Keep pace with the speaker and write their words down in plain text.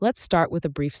Let's start with a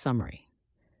brief summary.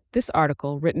 This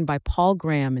article, written by Paul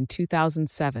Graham in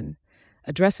 2007,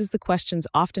 addresses the questions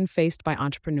often faced by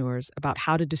entrepreneurs about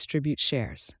how to distribute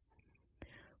shares.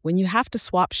 When you have to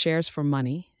swap shares for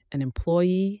money, an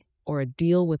employee, or a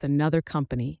deal with another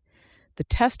company, the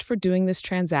test for doing this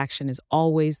transaction is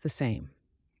always the same.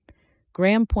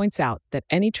 Graham points out that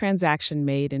any transaction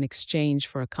made in exchange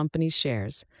for a company's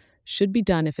shares should be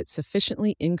done if it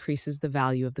sufficiently increases the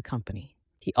value of the company.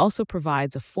 He also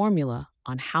provides a formula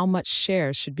on how much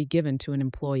shares should be given to an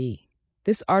employee.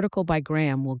 This article by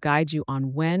Graham will guide you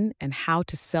on when and how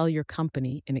to sell your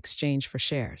company in exchange for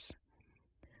shares.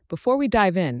 Before we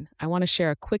dive in, I want to share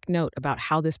a quick note about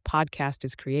how this podcast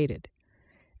is created.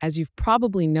 As you've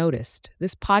probably noticed,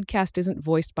 this podcast isn't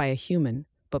voiced by a human,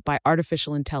 but by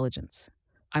artificial intelligence.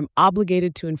 I'm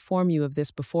obligated to inform you of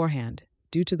this beforehand,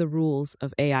 due to the rules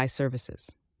of AI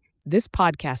services. This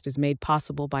podcast is made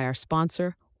possible by our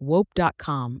sponsor,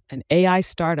 Wope.com, an AI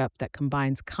startup that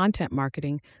combines content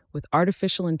marketing with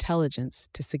artificial intelligence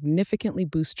to significantly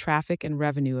boost traffic and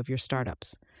revenue of your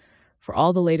startups. For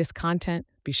all the latest content,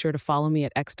 be sure to follow me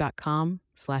at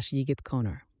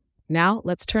x.com/yigithkoner. Now,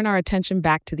 let's turn our attention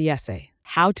back to the essay,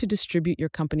 How to Distribute Your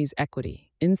Company's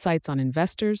Equity, Insights on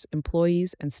Investors,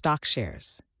 Employees, and Stock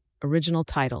Shares. Original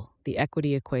title, The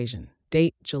Equity Equation.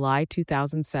 Date, July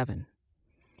 2007.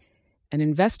 An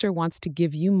investor wants to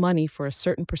give you money for a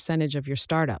certain percentage of your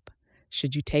startup.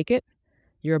 Should you take it?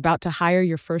 You're about to hire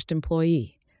your first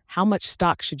employee. How much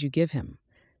stock should you give him?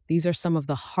 These are some of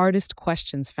the hardest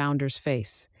questions founders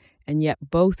face, and yet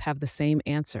both have the same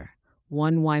answer.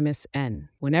 1y-n.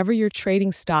 Whenever you're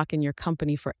trading stock in your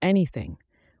company for anything,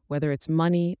 whether it's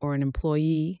money or an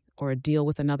employee or a deal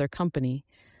with another company,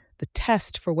 the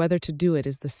test for whether to do it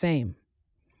is the same.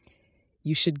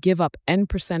 You should give up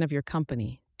n% of your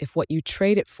company if what you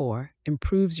trade it for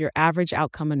improves your average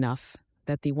outcome enough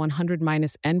that the 100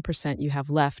 minus n% you have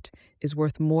left is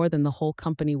worth more than the whole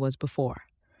company was before.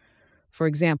 For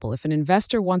example, if an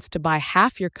investor wants to buy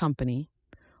half your company,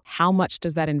 how much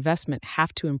does that investment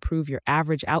have to improve your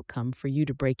average outcome for you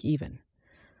to break even?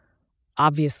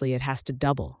 Obviously, it has to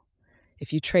double.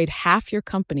 If you trade half your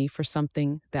company for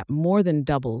something that more than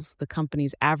doubles the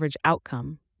company's average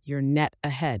outcome, you're net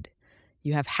ahead.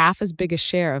 You have half as big a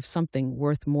share of something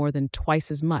worth more than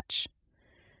twice as much.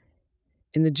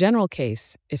 In the general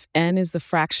case, if n is the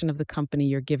fraction of the company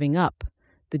you're giving up,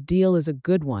 the deal is a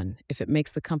good one if it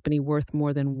makes the company worth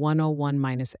more than 101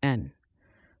 minus n.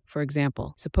 For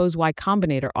example, suppose Y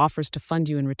Combinator offers to fund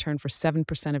you in return for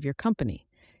 7% of your company.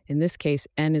 In this case,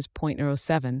 n is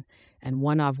 0.07, and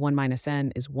 1 of 1 minus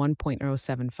n is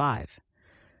 1.075.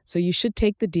 So you should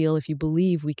take the deal if you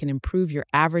believe we can improve your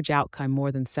average outcome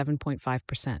more than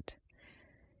 7.5%.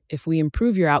 If we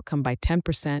improve your outcome by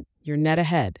 10%, you're net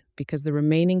ahead because the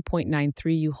remaining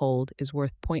 0.93 you hold is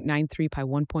worth 0.93 pi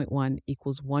 1.1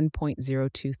 equals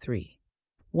 1.023.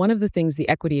 One of the things the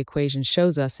equity equation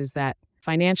shows us is that,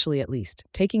 financially at least,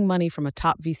 taking money from a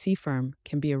top VC firm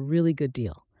can be a really good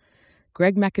deal.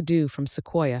 Greg Mcadoo from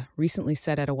Sequoia recently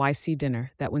said at a YC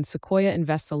dinner that when Sequoia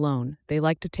invests alone, they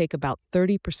like to take about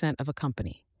 30% of a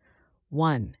company.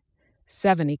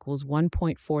 7 equals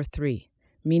 1.43,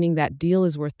 meaning that deal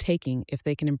is worth taking if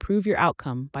they can improve your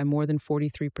outcome by more than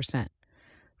 43%.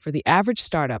 For the average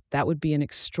startup, that would be an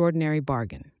extraordinary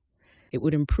bargain. It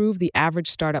would improve the average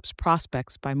startup's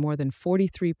prospects by more than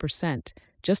 43%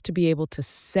 just to be able to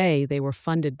say they were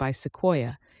funded by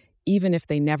Sequoia, even if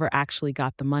they never actually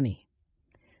got the money.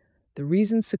 The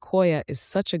reason Sequoia is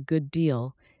such a good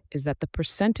deal is that the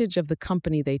percentage of the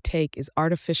company they take is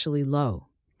artificially low.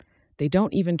 They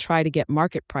don't even try to get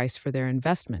market price for their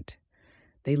investment.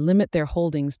 They limit their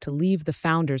holdings to leave the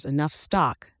founders enough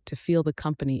stock to feel the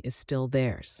company is still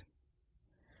theirs.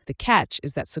 The catch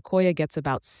is that Sequoia gets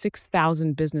about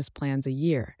 6,000 business plans a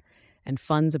year and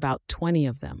funds about 20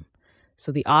 of them,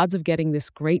 so the odds of getting this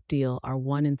great deal are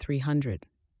 1 in 300.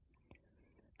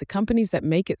 The companies that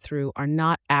make it through are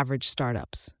not average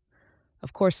startups.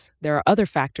 Of course, there are other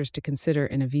factors to consider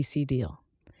in a VC deal.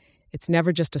 It's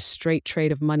never just a straight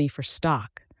trade of money for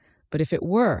stock, but if it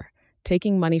were,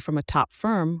 taking money from a top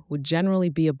firm would generally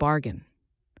be a bargain.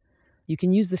 You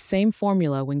can use the same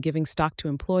formula when giving stock to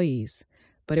employees,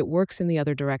 but it works in the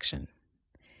other direction.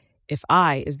 If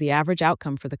I is the average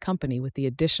outcome for the company with the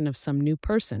addition of some new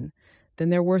person, then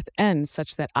they're worth n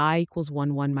such that I equals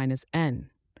 1 minus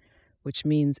n, which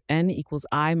means n equals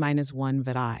I minus 1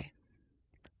 vet I.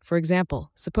 For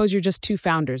example, suppose you're just two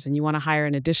founders and you want to hire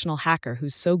an additional hacker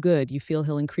who's so good you feel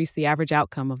he'll increase the average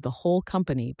outcome of the whole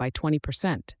company by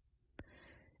 20%.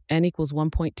 N equals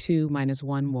 1.2 minus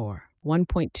 1 more.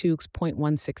 1.2 is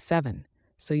 0.167.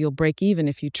 So you'll break even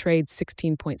if you trade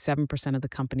 16.7% of the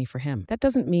company for him. That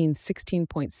doesn't mean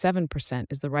 16.7%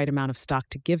 is the right amount of stock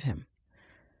to give him.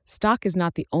 Stock is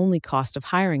not the only cost of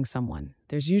hiring someone.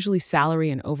 There's usually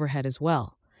salary and overhead as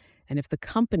well. And if the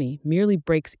company merely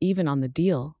breaks even on the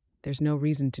deal, there's no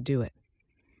reason to do it.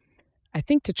 I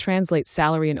think to translate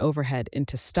salary and overhead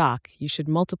into stock, you should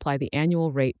multiply the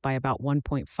annual rate by about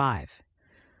 1.5.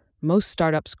 Most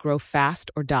startups grow fast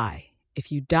or die. If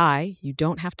you die, you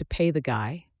don't have to pay the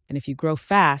guy. And if you grow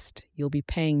fast, you'll be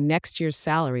paying next year's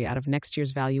salary out of next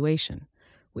year's valuation,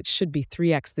 which should be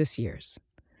 3x this year's.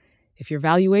 If your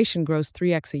valuation grows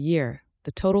 3x a year,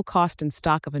 the total cost in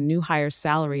stock of a new hire's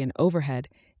salary and overhead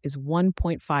is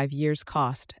 1.5 years'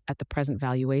 cost at the present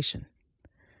valuation.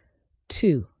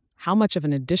 2. How much of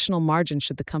an additional margin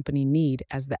should the company need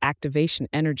as the activation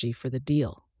energy for the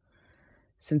deal?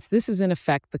 Since this is in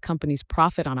effect the company's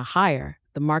profit on a hire,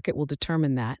 the market will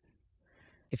determine that.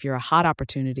 If you're a hot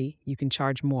opportunity, you can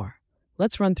charge more.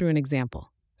 Let's run through an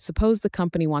example. Suppose the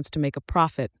company wants to make a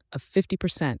profit of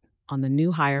 50% on the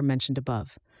new hire mentioned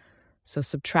above. So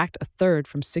subtract a third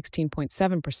from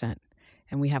 16.7%,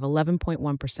 and we have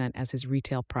 11.1% as his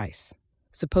retail price.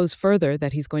 Suppose further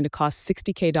that he's going to cost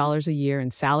 $60K a year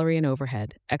in salary and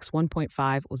overhead, x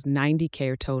 1.5 was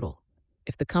 $90K total.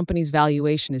 If the company's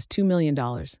valuation is $2 million,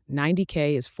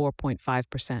 $90K is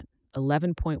 4.5%,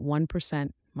 11.1%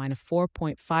 minus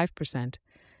 4.5%,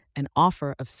 an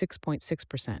offer of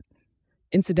 6.6%.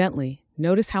 Incidentally,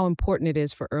 notice how important it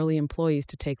is for early employees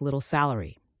to take little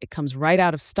salary. It comes right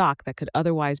out of stock that could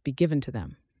otherwise be given to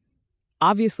them.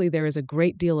 Obviously, there is a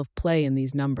great deal of play in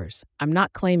these numbers. I'm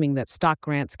not claiming that stock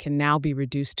grants can now be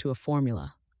reduced to a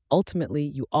formula. Ultimately,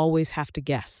 you always have to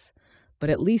guess, but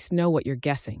at least know what you're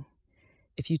guessing.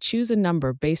 If you choose a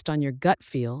number based on your gut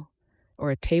feel, or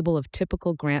a table of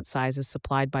typical grant sizes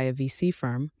supplied by a VC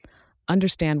firm,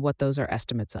 understand what those are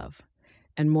estimates of.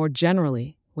 And more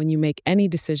generally, when you make any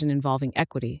decision involving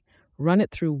equity, run it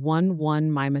through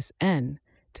 1 minus n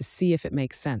to see if it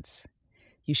makes sense.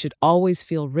 You should always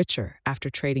feel richer after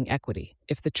trading equity.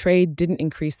 If the trade didn't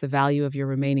increase the value of your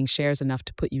remaining shares enough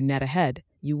to put you net ahead,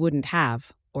 you wouldn't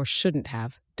have, or shouldn't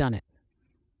have, done it.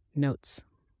 Notes.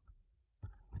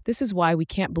 This is why we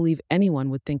can't believe anyone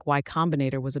would think Y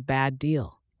Combinator was a bad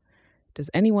deal.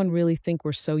 Does anyone really think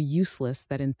we're so useless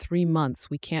that in 3 months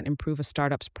we can't improve a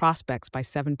startup's prospects by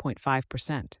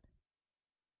 7.5%?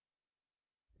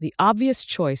 The obvious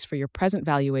choice for your present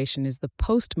valuation is the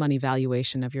post-money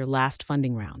valuation of your last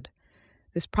funding round.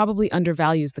 This probably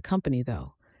undervalues the company,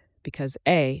 though, because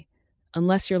A,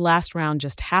 unless your last round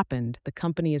just happened, the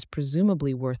company is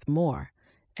presumably worth more,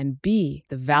 and B,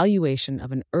 the valuation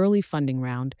of an early funding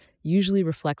round usually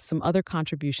reflects some other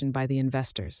contribution by the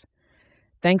investors.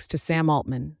 Thanks to Sam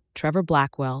Altman, Trevor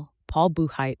Blackwell, Paul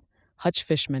Buchheit, Hutch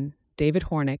Fishman, David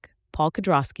Hornick, Paul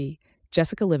Kodrowski,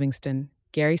 Jessica Livingston,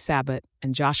 Gary Sabat,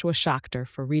 and Joshua Schachter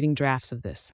for reading drafts of this.